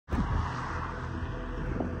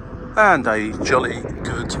And a jolly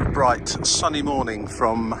good bright sunny morning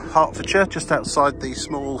from Hertfordshire, just outside the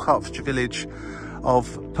small Hertfordshire village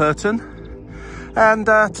of Pirton. And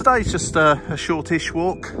today's just a shortish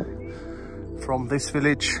walk from this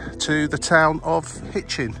village to the town of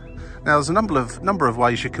Hitchin. Now there's a number of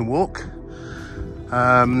ways you can walk,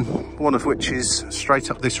 one of which is straight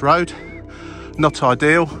up this road. Not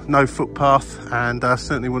ideal, no footpath, and I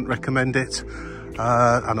certainly wouldn't recommend it.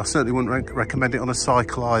 And I certainly wouldn't recommend it on a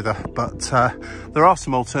cycle either, but there are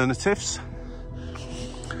some alternatives,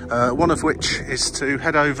 one of which is to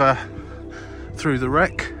head over through the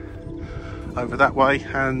wreck over that way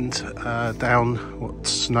and down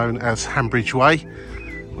what's known as Hambridge Way,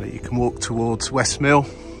 where you can walk towards Westmill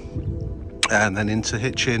and then into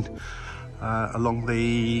Hitchin along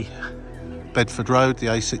the Bedford Road, the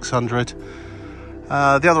A600.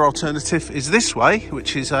 The other alternative is this way,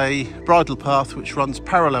 which is a bridle path which runs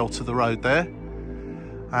parallel to the road there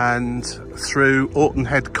and through Orton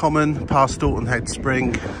Head Common, past Orton Head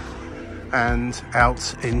Spring and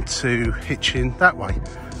out into Hitchin that way.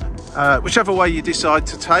 Whichever way you decide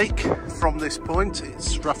to take from this point,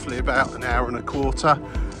 it's roughly about an hour and a quarter,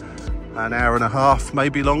 an hour and a half,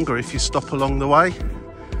 maybe longer if you stop along the way.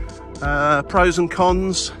 Pros and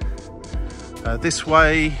cons, this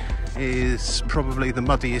way is probably the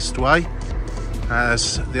muddiest way,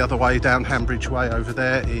 as the other way down Hambridge Way over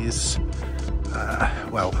there is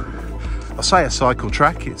well, I'll say a cycle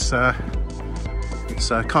track. It's kind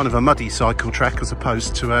of a muddy cycle track as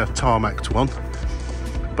opposed to a tarmacked one,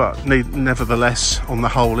 but nevertheless on the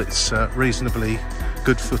whole it's reasonably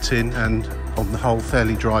good footing and on the whole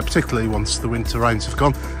fairly dry, particularly once the winter rains have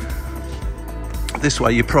gone. This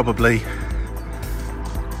way you probably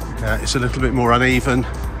it's a little bit more uneven,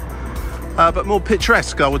 but more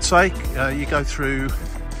picturesque, I would say. You go through,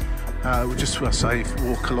 we'll just say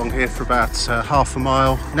walk along here for about half a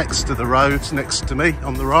mile next to the road, next to me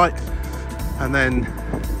on the right, and then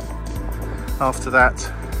after that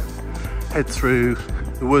head through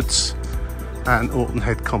the woods and Orton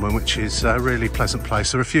Head Common, which is a really pleasant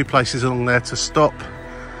place. There are a few places along there to stop.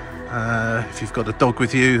 If you've got a dog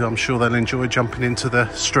with you, I'm sure they'll enjoy jumping into the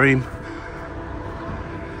stream.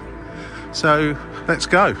 So let's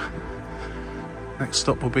go. Next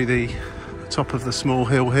stop will be the top of the small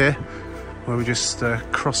hill here, where we just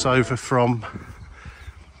cross over from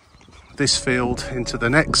this field into the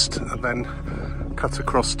next and then cut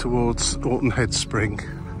across towards Orton Head Spring.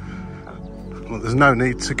 Well, there's no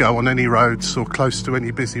need to go on any roads or close to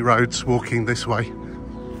any busy roads walking this way.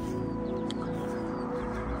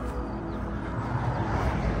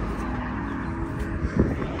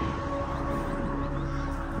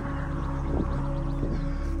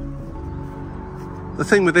 The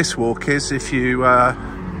thing with this walk is if you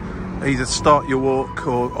either start your walk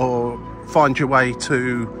or find your way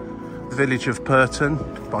to the village of Pirton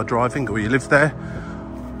by driving, or you live there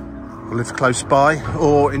or live close by,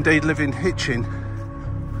 or indeed live in Hitchin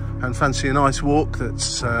and fancy a nice walk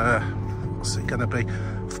that's what's it going to be,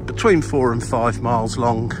 between 4 and 5 miles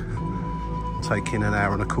long, taking an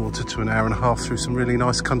hour and a quarter to an hour and a half through some really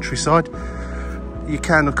nice countryside. You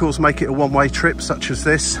can of course make it a one-way trip such as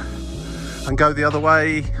this and go the other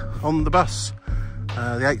way on the bus.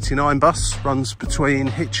 The 89 bus runs between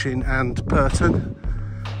Hitchin and Pirton.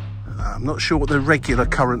 I'm not sure what the regular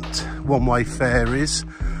current one-way fare is.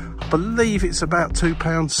 I believe it's about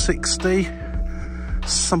 £2.60,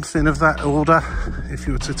 something of that order, if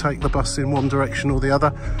you were to take the bus in one direction or the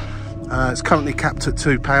other. It's currently capped at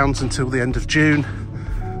 £2 until the end of June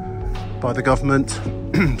by the government,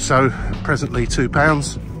 so presently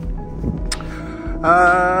 £2.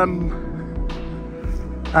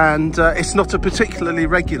 And it's not a particularly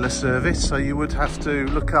regular service, so you would have to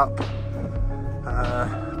look up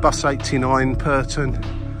bus 89 Pirton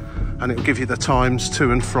and it will give you the times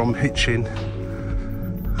to and from Hitchin.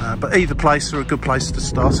 But either place are a good place to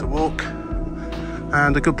start a walk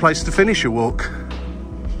and a good place to finish a walk.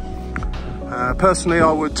 Personally,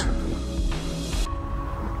 I would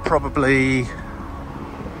probably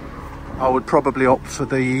opt for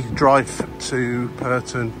the drive to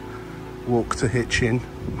Pirton, walk to Hitchin,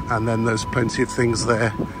 and then there's plenty of things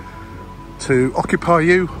there to occupy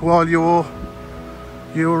you while you're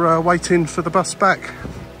waiting for the bus back.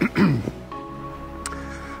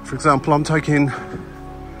 For example, I'm taking,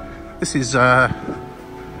 this is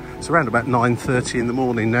it's around about 9:30 in the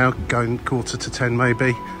morning now, going 9:45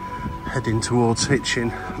 maybe, heading towards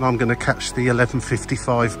Hitchin, and I'm going to catch the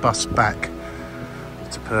 11:55 bus back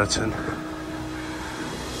to Pirton.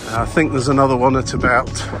 I think there's another one at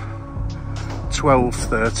about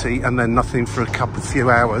 12:30, and then nothing for a few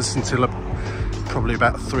hours until probably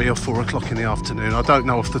about 3 or 4 o'clock in the afternoon. I don't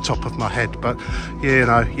know off the top of my head, but you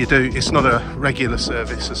know, you do. It's not a regular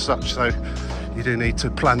service as such, so you do need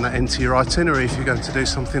to plan that into your itinerary if you're going to do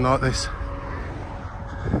something like this.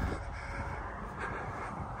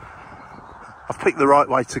 I've picked the right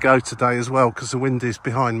way to go today as well because the wind is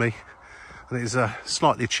behind me and it is a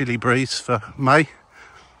slightly chilly breeze for May.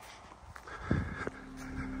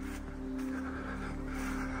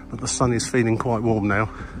 But the sun is feeling quite warm now,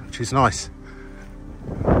 which is nice.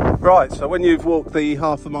 Right, so when you've walked the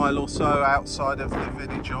half a mile or so outside of the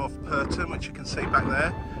village of Pirton, which you can see back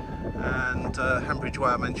there, and Hanbridge Way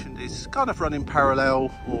I mentioned is kind of running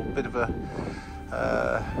parallel, or a bit of a,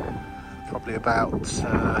 probably about,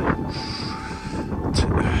 I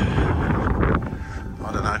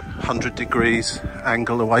don't know, 100 degrees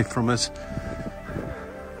angle away from us.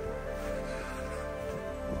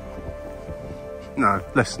 No,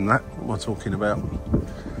 less than that. What am I talking about?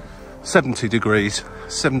 70 degrees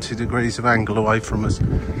of angle away from us.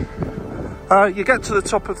 You get to the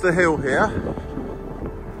top of the hill here.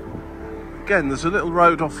 Again, there's a little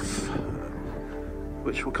road off,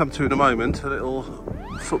 which we'll come to in a moment, a little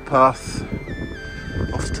footpath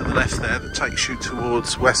off to the left there that takes you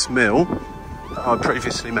towards West Mill, that I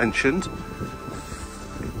previously mentioned.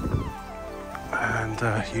 And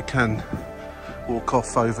you can walk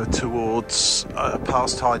off over towards,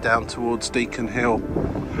 past High Down towards Deacon Hill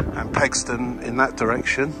and Pegston in that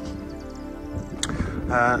direction.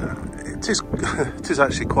 It is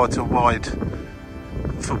actually quite a wide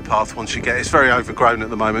footpath once you get it. It's very overgrown at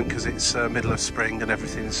the moment because it's middle of spring and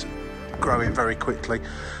everything's growing very quickly.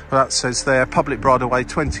 But that says there, public bridleway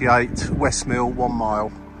 28, West Mill 1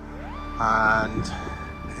 mile, and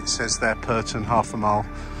it says there Pirton half a mile.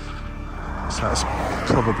 So that's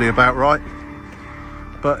probably about right.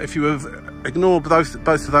 But if you ignore both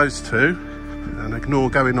of those two and ignore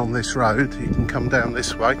going on this road, you can come down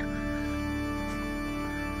this way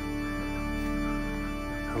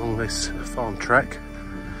along this farm track,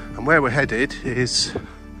 and where we're headed is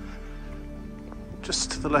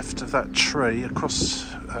just to the left of that tree. Across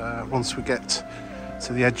once we get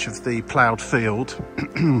to the edge of the ploughed field,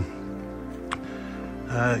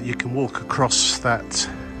 you can walk across that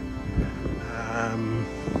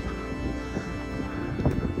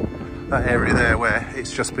that area there where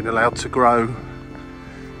it's just been allowed to grow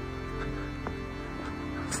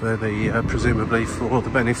for the presumably for the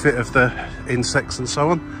benefit of the insects and so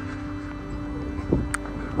on,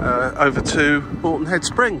 over to Orton Head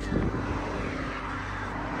Spring.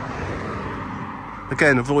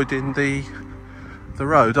 Again, avoiding the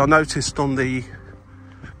road. I noticed on the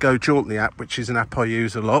Go Jauntly app, which is an app I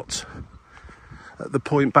use a lot, at the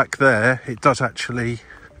point back there it does actually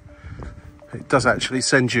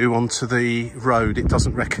send you onto the road. It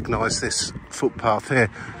doesn't recognise this footpath here.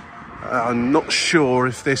 I'm not sure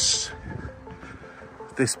if this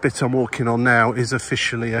bit I'm walking on now is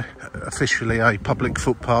officially a public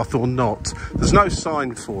footpath or not. There's no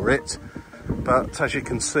sign for it, but as you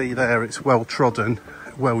can see there, it's well trodden,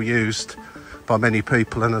 well used by many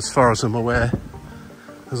people, and as far as I'm aware,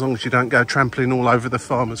 as long as you don't go trampling all over the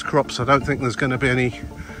farmers' crops, I don't think there's going to be any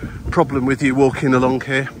problem with you walking along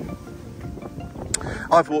here.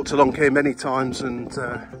 I've walked along here many times, and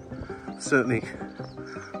certainly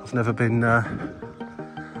I've never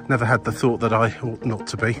had the thought that I ought not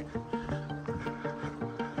to be.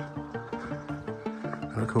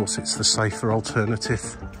 And of course, it's the safer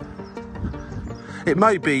alternative. It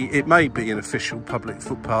may be an official public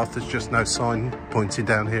footpath. There's just no sign pointing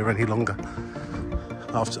down here any longer.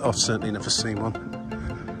 I've certainly never seen one.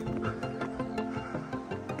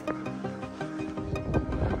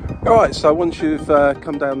 Alright, so once you've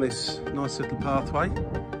come down this nice little pathway,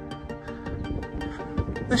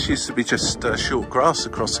 this used to be just short grass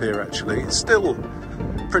across here actually. It's still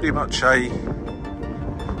pretty much a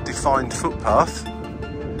defined footpath. A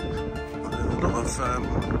lot of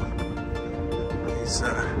these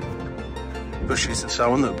bushes and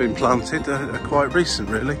so on that have been planted are quite recent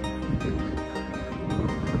really.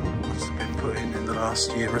 Must have been put in the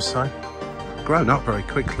last year or so. Grown up very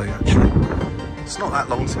quickly actually. It's not that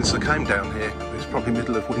long since I came down here. It was probably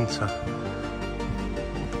middle of winter.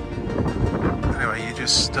 Anyway, you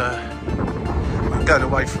just we're going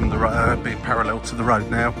away from the being parallel to the road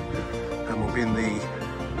now, and we'll be in the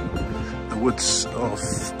woods of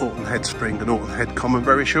Orton Head Spring and Orton Head Common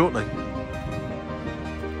very shortly.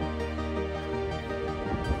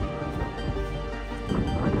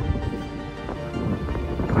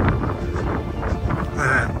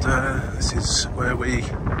 And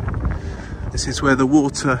this is where the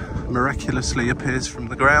water miraculously appears from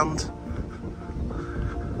the ground,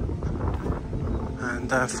 and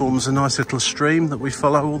and forms a nice little stream that we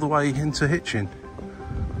follow all the way into Hitchin.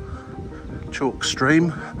 Chalk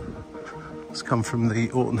stream. It's come from the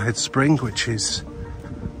Chiltern Head spring, which is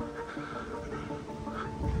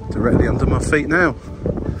directly under my feet now.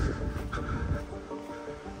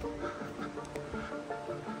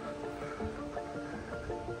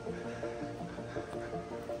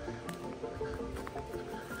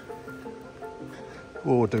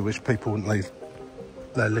 Oh, I do wish people wouldn't leave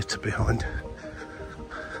their litter behind.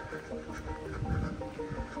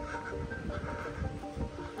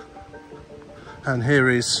 And here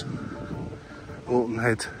is Chiltern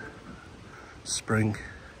Head spring.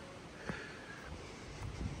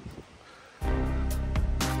 I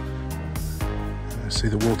see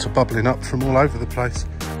the water bubbling up from all over the place.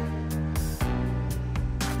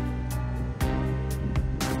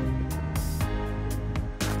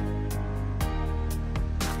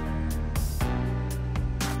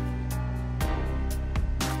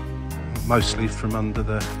 Mostly from under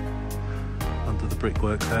the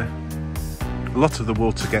brickwork there. A lot of the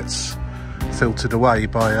water gets filtered away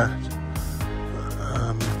by a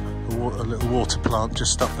little water plant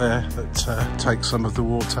just up there that takes some of the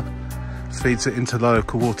water, feeds it into the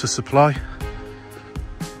local water supply.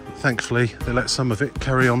 Thankfully, they let some of it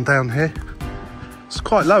carry on down here. It's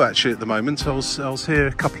quite low actually at the moment. I was here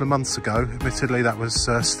a couple of months ago. Admittedly, that was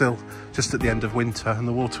still just at the end of winter, and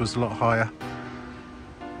the water was a lot higher.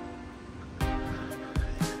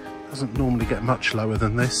 Doesn't normally get much lower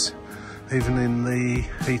than this, even in the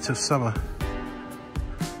heat of summer.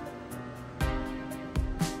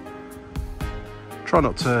 Try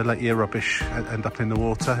not to let your rubbish end up in the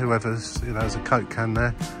water. Whoever's, has a Coke can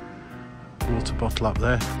there, water bottle up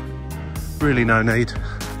there. Really no need.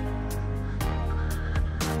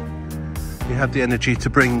 You had the energy to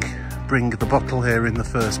bring the bottle here in the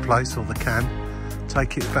first place, or the can.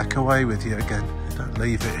 Take it back away with you again. You don't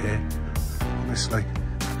leave it here, honestly.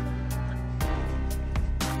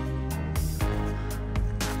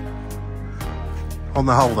 On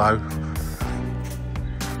the whole though,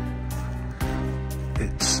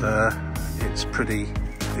 it's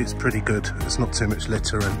pretty good. There's not too much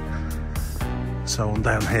litter and so on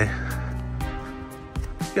down here.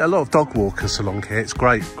 Yeah, a lot of dog walkers along here. It's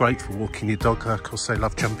great for walking your dog. Of course, they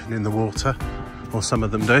love jumping in the water, or some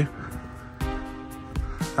of them do.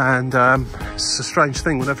 And it's a strange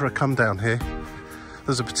thing, whenever I come down here,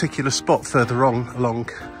 there's a particular spot further on along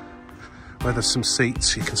where there's some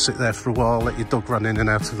seats. You can sit there for a while, let your dog run in and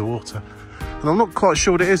out of the water. And I'm not quite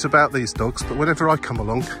sure what it is about these dogs, but whenever I come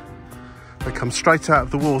along, they come straight out of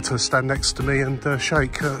the water, stand next to me and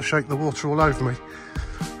shake the water all over me.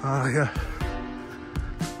 Yeah.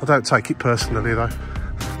 I don't take it personally though.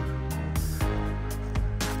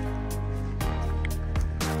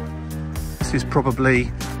 This is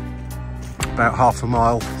probably about half a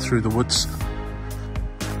mile through the woods.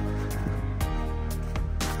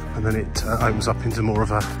 And then it opens up into more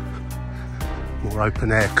of a more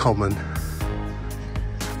open air common.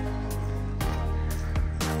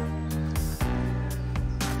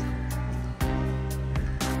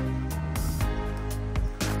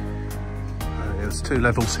 There's two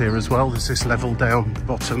levels here as well. There's this level down the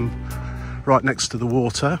bottom right next to the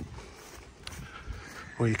water,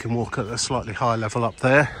 or you can walk at a slightly higher level up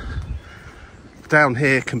there. Down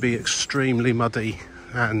here can be extremely muddy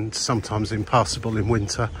and sometimes impassable in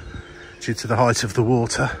winter due to the height of the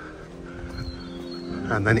water,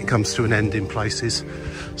 and then it comes to an end in places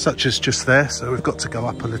such as just there, so we've got to go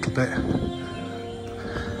up a little bit.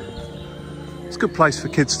 It's a good place for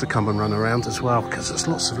kids to come and run around as well, because there's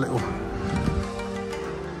lots of little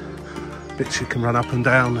bits you can run up and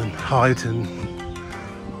down and hide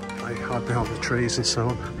behind the trees and so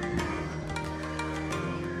on.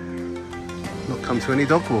 Not come to any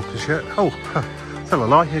dog walkers yet. Oh, tell a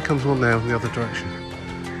lie, here comes one now in the other direction.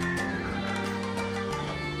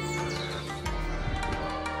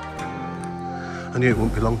 I knew it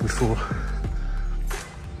wouldn't be long before.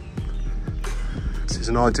 This is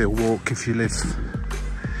an ideal walk if you live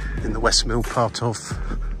in the West Mill part of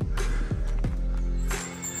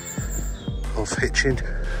Hitchin.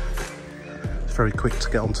 It's very quick to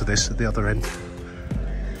get onto this at the other end.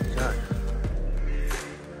 Okay.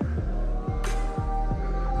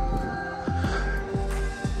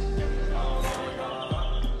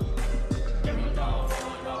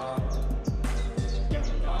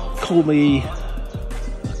 Call me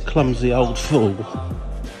clumsy old fool,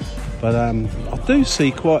 but I do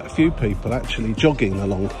see quite a few people actually jogging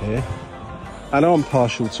along here, and I'm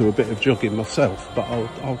partial to a bit of jogging myself, but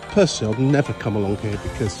I'll personally, I'll never come along here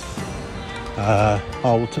because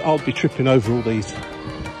I'll be tripping over all these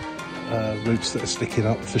roots that are sticking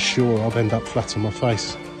up, for sure I'll end up flat on my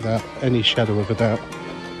face without any shadow of a doubt.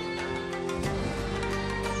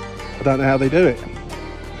 I don't know how they do it.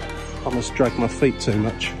 I must drag my feet too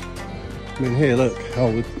much. I mean, here, look,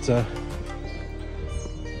 I'll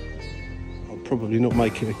probably not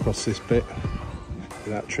make it across this bit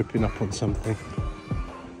without tripping up on something.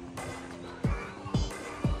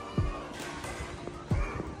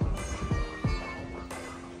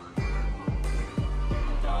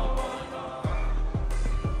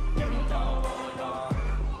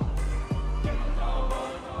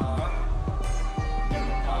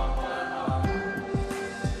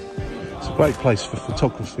 Great place for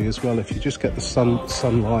photography as well. If you just get the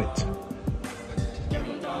sunlight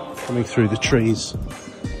coming through the trees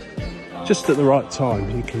just at the right time,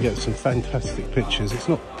 you can get some fantastic pictures. It's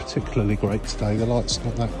not particularly great today, the light's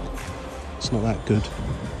not that good,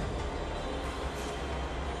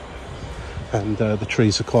 and the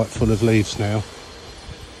trees are quite full of leaves now.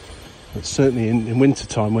 But certainly in winter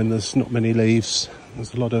time, when there's not many leaves,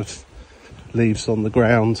 there's a lot of leaves on the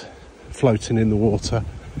ground floating in the water,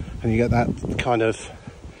 and you get that kind of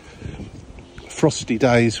frosty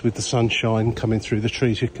days with the sunshine coming through the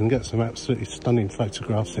trees. You can get some absolutely stunning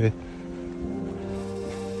photographs here.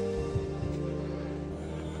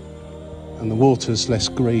 And the water's less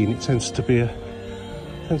green. It tends to be a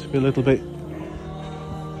little bit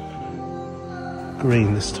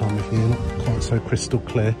green this time of year, not quite so crystal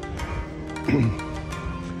clear.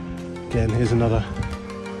 Again, here's another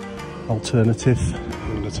alternative.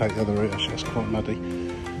 I'm going to take the other route, actually it's quite muddy.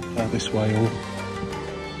 This way or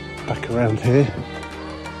back around here.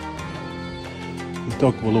 The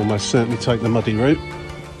dog will almost certainly take the muddy route.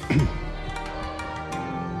 I'm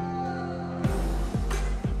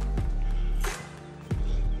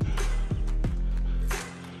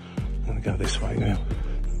going to go this way now.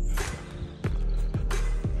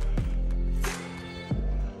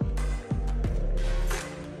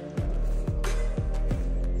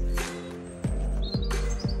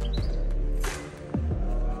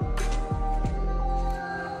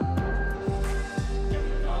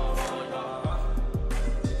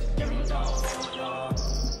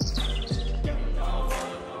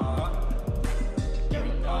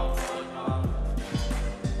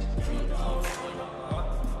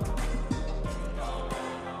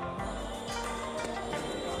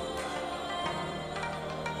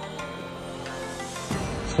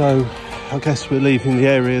 So I guess we're leaving the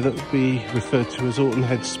area that would be referred to as Orton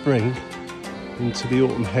Head Spring into the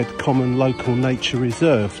Orton Head Common Local Nature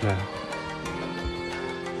Reserve now.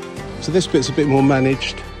 So this bit's a bit more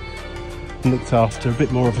managed and looked after, a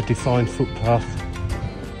bit more of a defined footpath,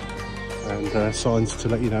 and signs to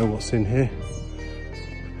let you know what's in here,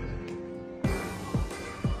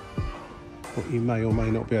 what you may or may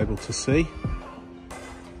not be able to see.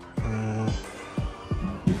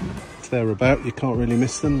 They're about, you can't really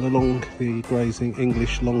miss them, the grazing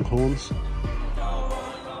English longhorns.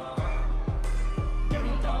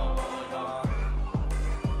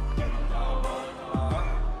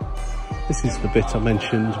 This is the bit I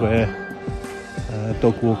mentioned where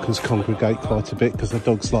dog walkers congregate quite a bit, because the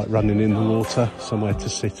dogs like running in the water, somewhere to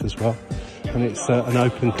sit as well. And it's an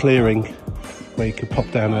open clearing where you could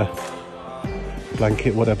pop down a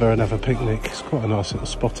blanket, whatever, and have a picnic. It's quite a nice little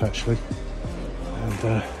spot actually.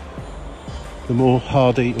 And the more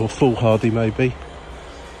hardy or foolhardy maybe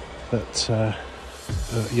that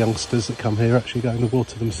youngsters that come here actually go in the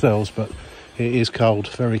water themselves, but it is cold,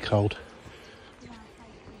 very cold.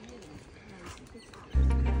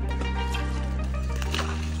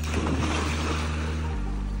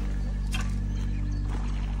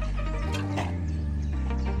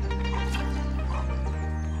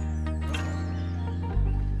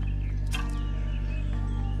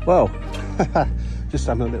 Well, just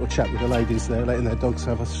having a little chat with the ladies there, letting their dogs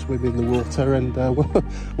have a swim in the water, and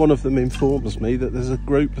one of them informs me that there's a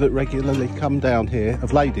group that regularly come down here,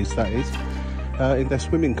 of ladies that is, in their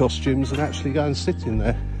swimming costumes, and actually go and sit in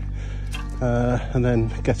there and then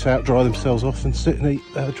get out, dry themselves off and sit and eat,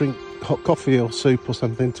 drink hot coffee or soup or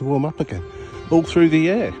something to warm up again, all through the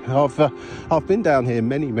year. I've been down here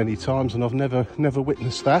many times and I've never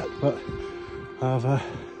witnessed that, but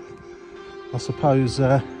I suppose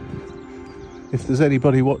if there's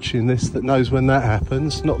anybody watching this that knows when that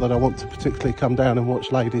happens, not that I want to particularly come down and watch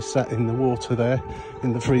ladies sat in the water there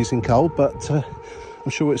in the freezing cold, but I'm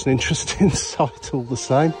sure it's an interesting sight all the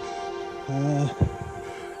same.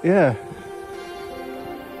 Yeah,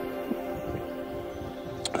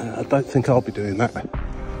 I don't think I'll be doing that.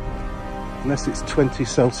 Unless it's 20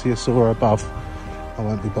 Celsius or above, I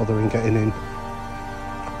won't be bothering getting in.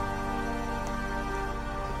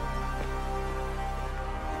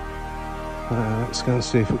 Let's go and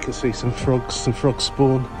see if we can see some frog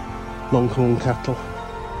spawn, longhorn cattle.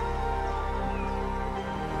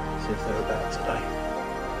 See if they're about today.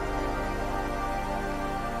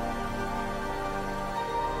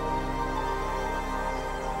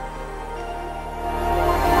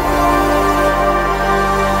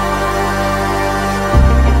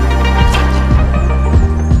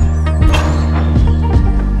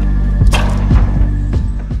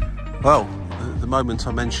 Well, the moment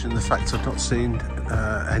I mentioned the fact I've not seen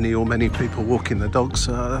any or many people walking the dogs,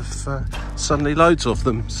 suddenly loads of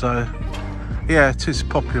them. So yeah, it is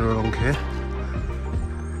popular along here,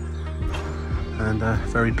 and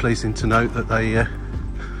very pleasing to note that they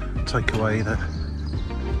take away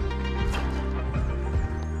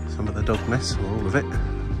some of the dog mess, or all of it.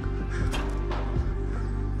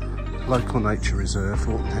 Local nature reserve,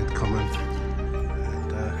 Horton Head Common.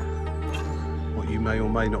 You may or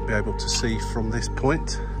may not be able to see from this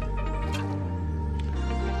point.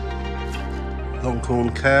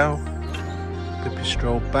 Longhorn cow,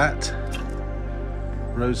 pipistrelle bat,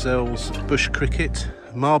 Roselle's bush cricket,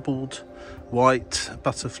 marbled white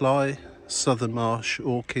butterfly, southern marsh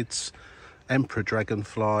orchids, emperor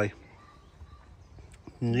dragonfly,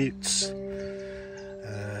 newts,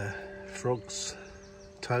 frogs,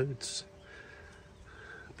 toads,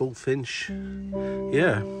 bullfinch.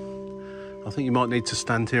 Yeah, I think you might need to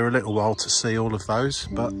stand here a little while to see all of those,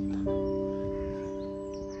 but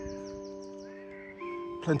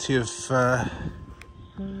plenty of, I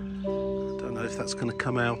don't know if that's going to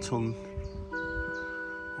come out on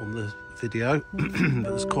the video, but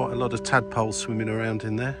there's quite a lot of tadpoles swimming around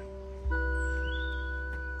in there.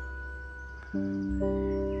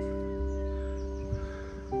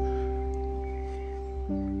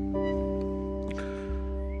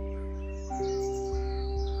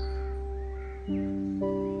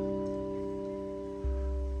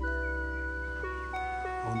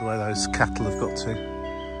 I wonder where those cattle have got to.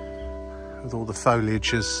 With all the foliage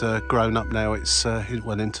has grown up now, it's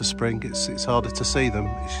well into spring, it's harder to see them.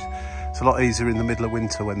 It's a lot easier in the middle of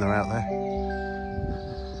winter when they're out there.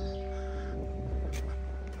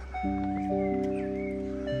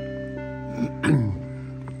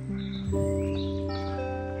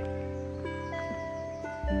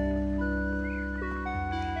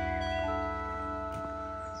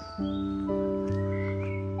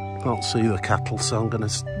 Can't see the cattle, so I'm going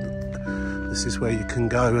to... This is where you can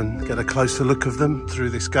go and get a closer look of them through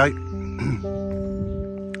this gate and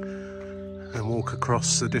walk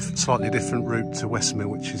across a slightly different route to Westmill,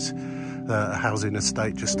 which is a housing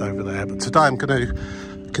estate just over there. But today I'm going to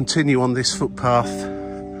continue on this footpath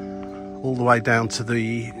all the way down to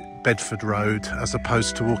the Bedford Road, as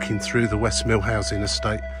opposed to walking through the Westmill housing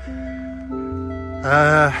estate,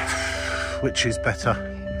 which is better.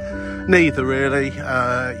 Neither really.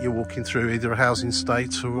 You're walking through either a housing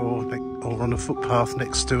estate or on a footpath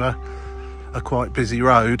next to a quite busy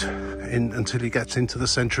road until you get into the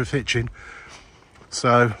centre of Hitchin.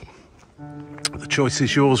 So the choice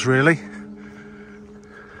is yours really.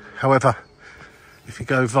 However, if you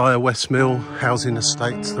go via Westmill housing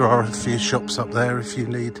estate, there are a few shops up there if you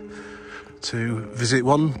need to visit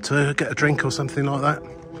one to get a drink or something like that.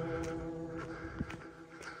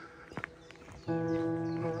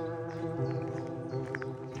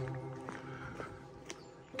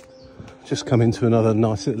 Just come into another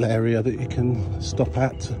nice little area that you can stop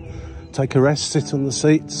at, take a rest, sit on the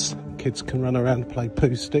seats. Kids can run around, play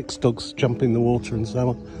poo sticks, dogs jump in the water and so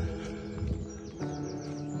on.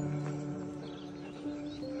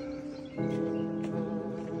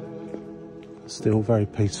 Still very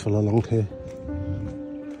peaceful along here.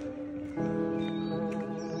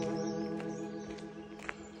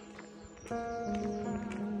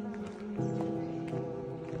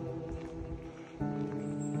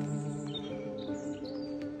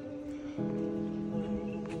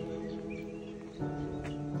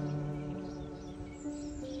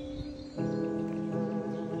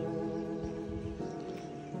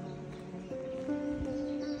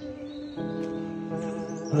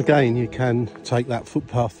 Again, you can take that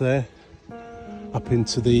footpath there up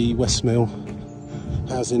into the Westmill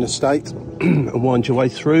housing estate and wind your way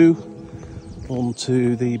through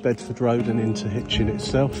onto the Bedford Road and into Hitchin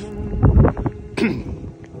itself.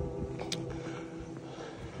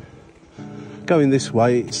 Going this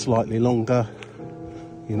way, it's slightly longer.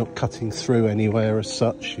 You're not cutting through anywhere as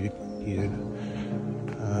such. You're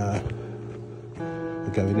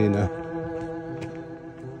going in a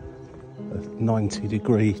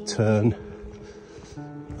 90-degree turn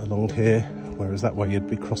along here, whereas that way you'd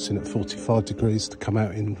be crossing at 45 degrees to come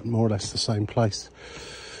out in more or less the same place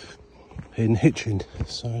in Hitchin.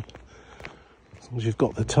 So as long as you've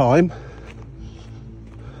got the time,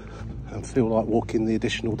 and feel like walking the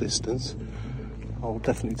additional distance, I'll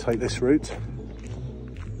definitely take this route.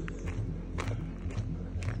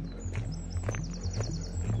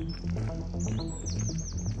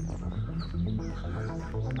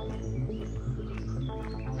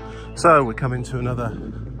 So we're coming to another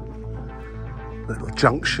little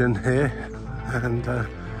junction here, and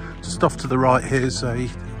just off to the right here's a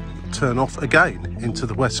turn off again into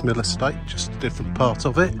the West Mill estate, just a different part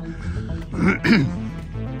of it.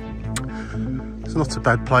 It's not a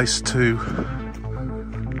bad place to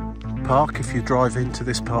park if you drive into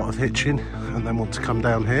this part of Hitchin and then want to come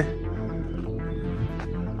down here.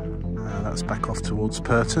 That's back off towards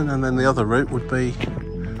Pirton, and then the other route would be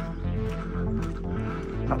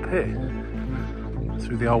up here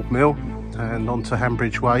through the old mill and onto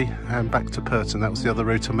Hambridge Way and back to Pirton. That was the other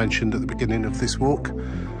route I mentioned at the beginning of this walk.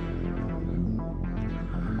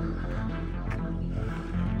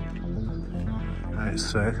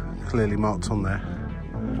 It's clearly marked on there.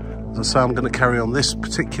 As I say, I'm going to carry on this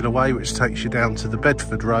particular way, which takes you down to the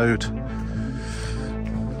Bedford Road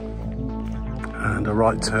and a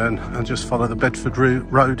right turn, and just follow the Bedford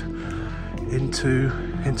Road into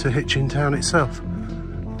Hitchin town itself.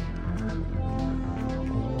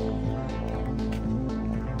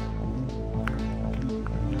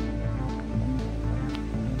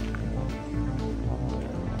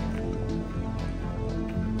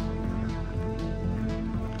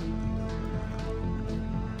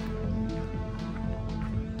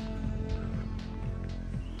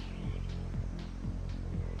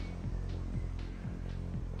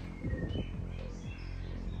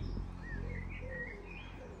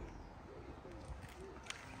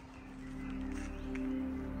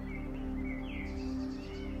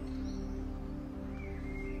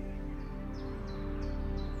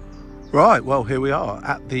 Right, well, here we are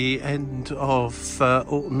at the end of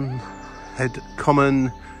Orton Head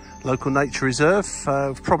Common Local Nature Reserve.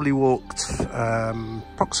 I've probably walked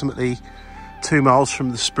approximately 2 miles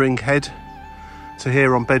from the Spring Head to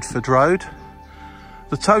here on Bedford Road.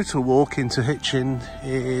 The total walk into Hitchin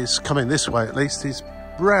is, coming this way at least, is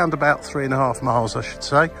round about 3.5 miles, I should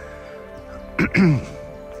say.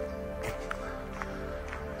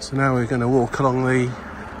 So now we're going to walk along the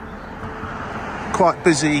quite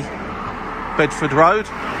busy Bedford Road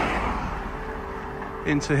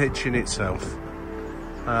into Hitchin itself.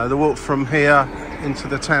 The walk from here into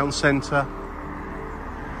the town centre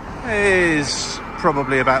is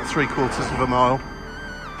probably about 3/4 of a mile.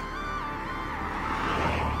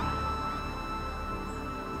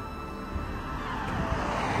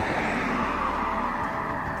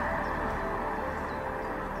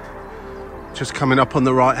 Just coming up on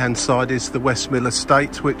the right hand side is the West Mill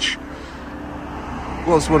estate, which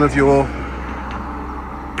was one of your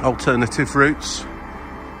alternative routes.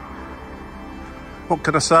 What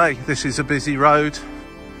can I say? This is a busy road.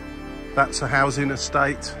 That's a housing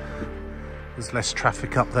estate. There's less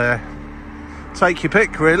traffic up there. Take your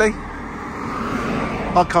pick, really.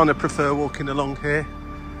 I kind of prefer walking along here.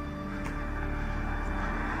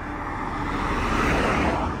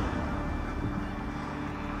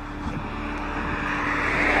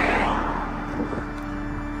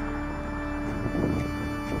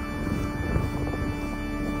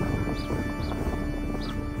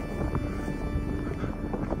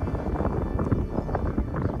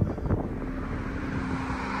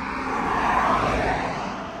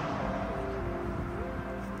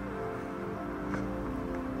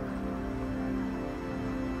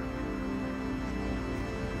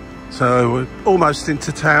 So we're almost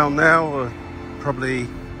into town now, probably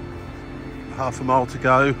half a mile to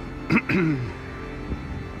go.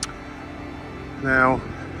 Now,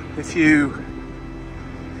 if you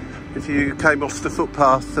came off the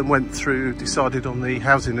footpath and went through, decided on the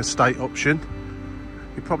housing estate option,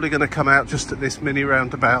 you're probably going to come out just at this mini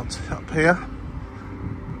roundabout up here,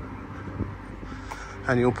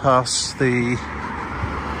 and you'll pass the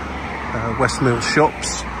West Mill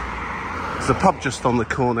shops. There's a pub just on the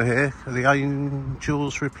corner here, the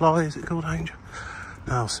Angel's Reply, is it called Angel?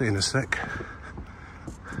 No, I'll see in a sec.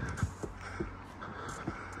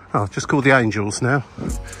 Oh, just called the Angels now.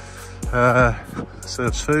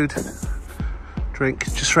 Serves food,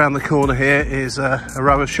 drink. Just round the corner here is a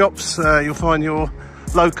row of shops. You'll find your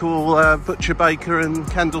local butcher, baker and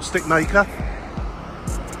candlestick maker.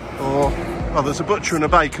 Or, well, there's a butcher and a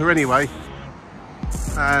baker anyway.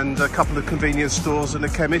 And a couple of convenience stores and a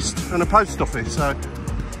chemist and a post office, so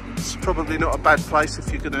it's probably not a bad place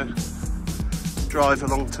if you're going to drive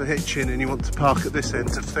along to Hitchin and you want to park at this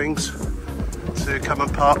end of things, to come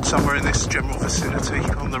and park somewhere in this general vicinity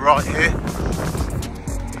on the right here.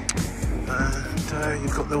 And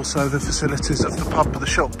you've got also the facilities of the pub, the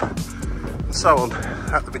shop and so on,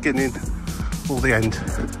 at the beginning or the end.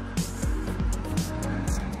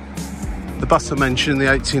 The bus I mentioned,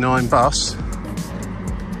 the 89 bus,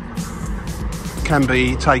 can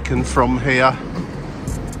be taken from here.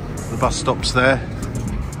 The bus stops there.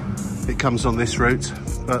 It comes on this route,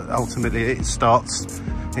 but ultimately it starts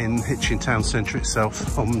in Hitchin town centre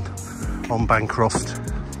itself on Bancroft.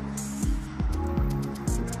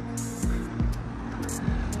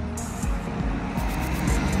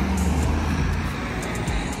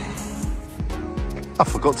 I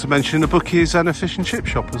forgot to mention a bookies and a fish and chip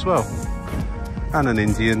shop as well, and an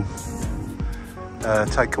Indian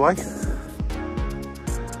takeaway.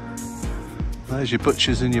 There's your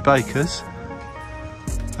butchers and your bakers,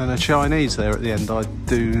 and a Chinese there at the end, I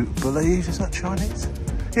do believe. Is that Chinese?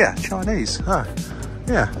 Yeah, Chinese. Oh,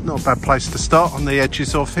 yeah, not a bad place to start on the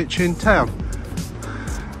edges of Hitchin town.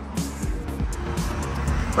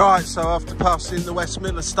 Right, so after passing the West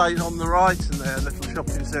Mill estate on the right and their little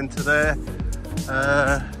shopping centre there,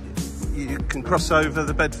 you can cross over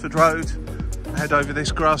the Bedford Road, head over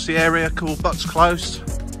this grassy area called Butts Close.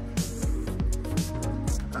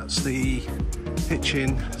 That's the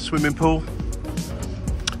Hitchin swimming pool,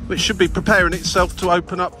 which should be preparing itself to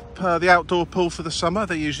open up the outdoor pool for the summer.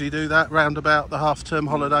 They usually do that round about the half-term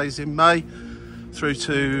holidays in May through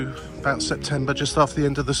to about September, just after the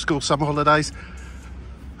end of the school summer holidays.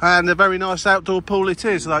 And a very nice outdoor pool it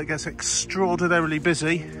is, though it gets extraordinarily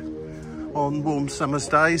busy on warm summer's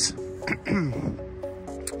days.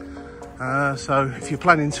 So if you're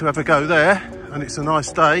planning to have a go there and it's a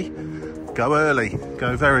nice day, go early,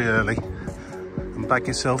 go very early, and bag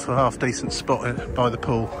yourself a half decent spot by the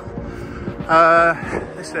pool.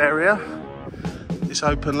 This area, this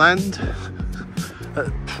open land,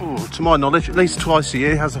 to my knowledge, at least twice a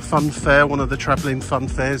year has a fun fair, one of the travelling fun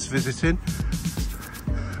fairs visiting.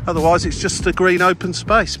 Otherwise it's just a green open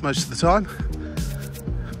space most of the time.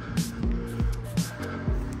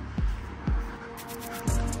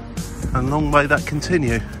 And long may that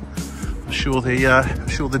continue. I'm sure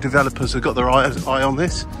the developers have got their eye on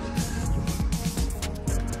this.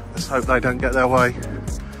 Let's hope they don't get their way.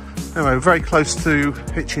 Anyway, we're very close to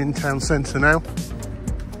Hitchin town centre now.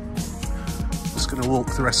 Just going to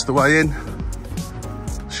walk the rest of the way in,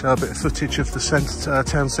 show a bit of footage of the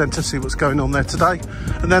town centre, see what's going on there today,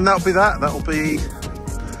 and then that'll be that. That'll be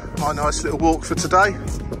my nice little walk for today.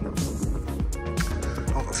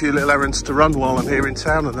 A few little errands to run while I'm here in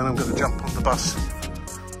town, and then I'm going to jump on the bus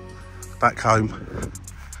back home.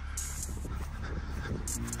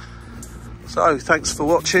 So thanks for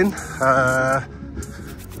watching.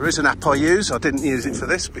 There is an app I use. I didn't use it for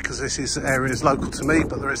this because this area is local to me,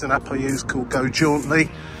 but there is an app I use called Go Jauntly,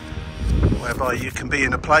 whereby you can be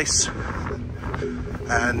in a place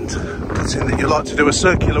and put in that you like to do a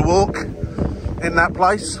circular walk in that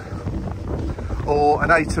place, or an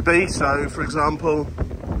A to B. So for example,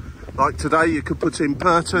 like today, you could put in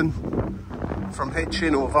Pirton from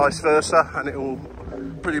Hitchin or vice versa, and it will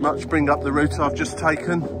pretty much bring up the route I've just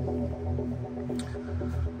taken.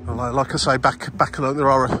 Although, like I say, back along, there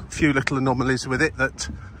are a few little anomalies with it that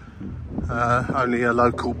only a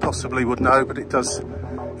local possibly would know, but it does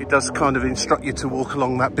kind of instruct you to walk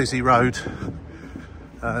along that busy road,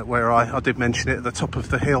 where I did mention it at the top of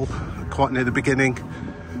the hill, quite near the beginning,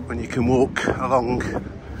 when you can walk along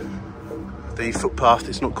the footpath.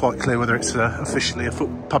 It's not quite clear whether it's officially a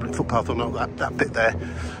public footpath or not, that bit there,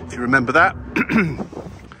 if you remember that.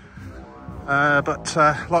 But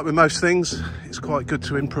like with most things, it's quite good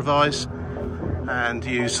to improvise and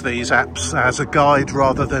use these apps as a guide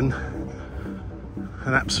rather than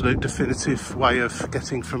an absolute definitive way of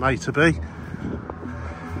getting from A to B.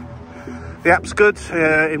 The app's good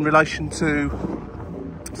in relation to,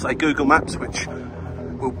 say, Google Maps, which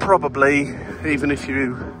will probably, even if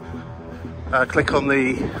you click on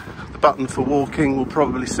the button for walking, will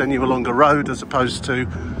probably send you along a road as opposed to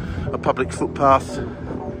a public footpath,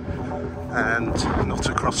 and not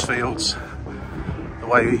across fields the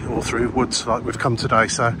way, or through woods like we've come today.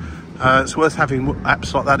 So it's worth having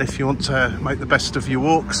apps like that if you want to make the best of your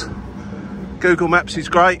walks. Google Maps is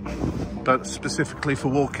great, but specifically for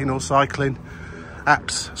walking or cycling,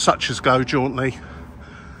 apps such as Go Jauntly,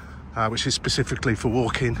 which is specifically for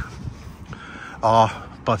walking, are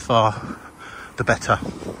by far the better.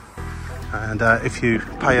 And if you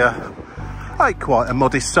pay quite a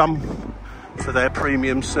modest sum for their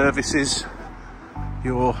premium services,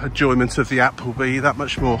 your enjoyment of the app will be that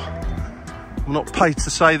much more. I'm not paid to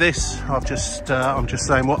say this. I'm just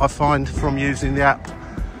saying what I find from using the app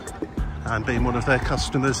and being one of their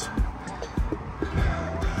customers.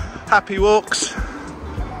 Happy walks.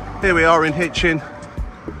 Here we are in Hitchin.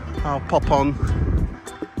 I'll pop on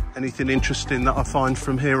anything interesting that I find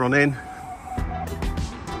from here on in.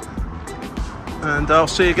 And I'll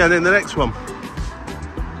see you again in the next one.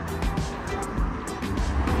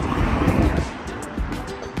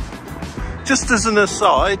 Just as an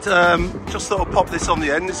aside, just thought I'd pop this on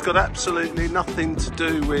the end. It's got absolutely nothing to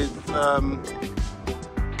do with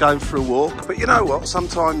going for a walk. But you know what?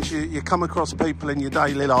 Sometimes you come across people in your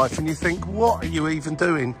daily life and you think, what are you even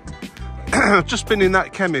doing? I've just been in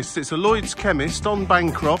that chemist. It's a Lloyd's chemist on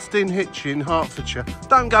Bancroft in Hitchin, Hertfordshire.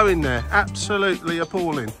 Don't go in there. Absolutely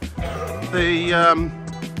appalling.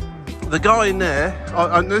 The guy in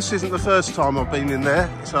there, this isn't the first time I've been in there,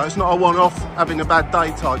 so it's not a one-off having a bad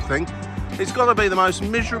day type thing. It's got to be the most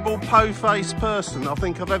miserable, po-faced person I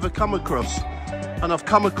think I've ever come across. And I've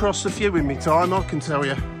come across a few in my time, I can tell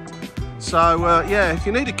you. So, yeah, if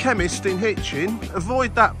you need a chemist in Hitchin,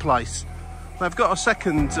 avoid that place. They've got a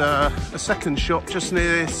second shop just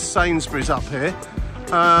near Sainsbury's up here.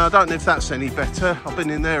 I don't know if that's any better. I've been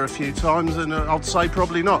in there a few times and I'd say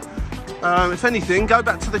probably not. If anything, go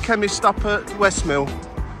back to the chemist up at Westmill.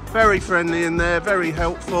 Very friendly in there, very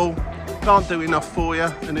helpful. Can't do enough for you,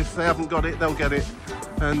 and if they haven't got it, they'll get it.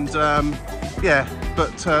 And yeah,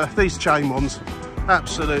 but these chain ones,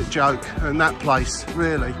 absolute joke. And that place,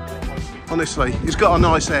 really, honestly, he's got a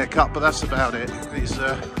nice haircut, but that's about it. He's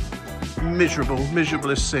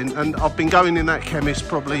miserable as sin. And I've been going in that chemist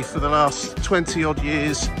probably for the last 20 odd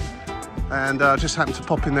years, and I just happened to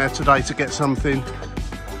pop in there today to get something,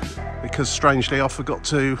 because strangely I forgot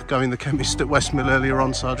to go in the chemist at Westmill earlier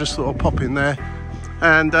on, so I just thought I'd pop in there.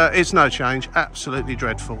 And it's no change, absolutely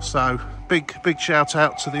dreadful. So big shout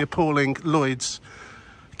out to the appalling Lloyd's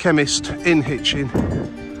chemist in Hitchin.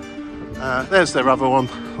 There's their other one.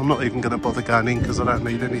 I'm not even going to bother going in because I don't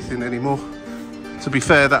need anything anymore. To be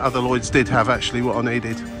fair, that other Lloyd's did have actually what I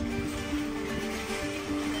needed.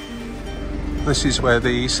 This is where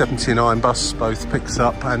the 79 bus both picks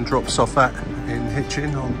up and drops off at in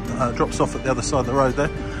Hitchin. Drops off at the other side of the road there.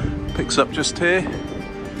 Picks up just here.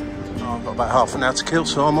 I've got about half an hour to kill,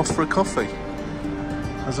 so I'm off for a coffee.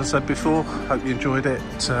 As I said before, hope you enjoyed it.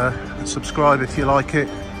 Subscribe if you like it.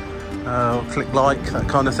 Click like, that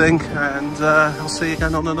kind of thing. And I'll see you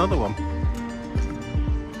again on another one.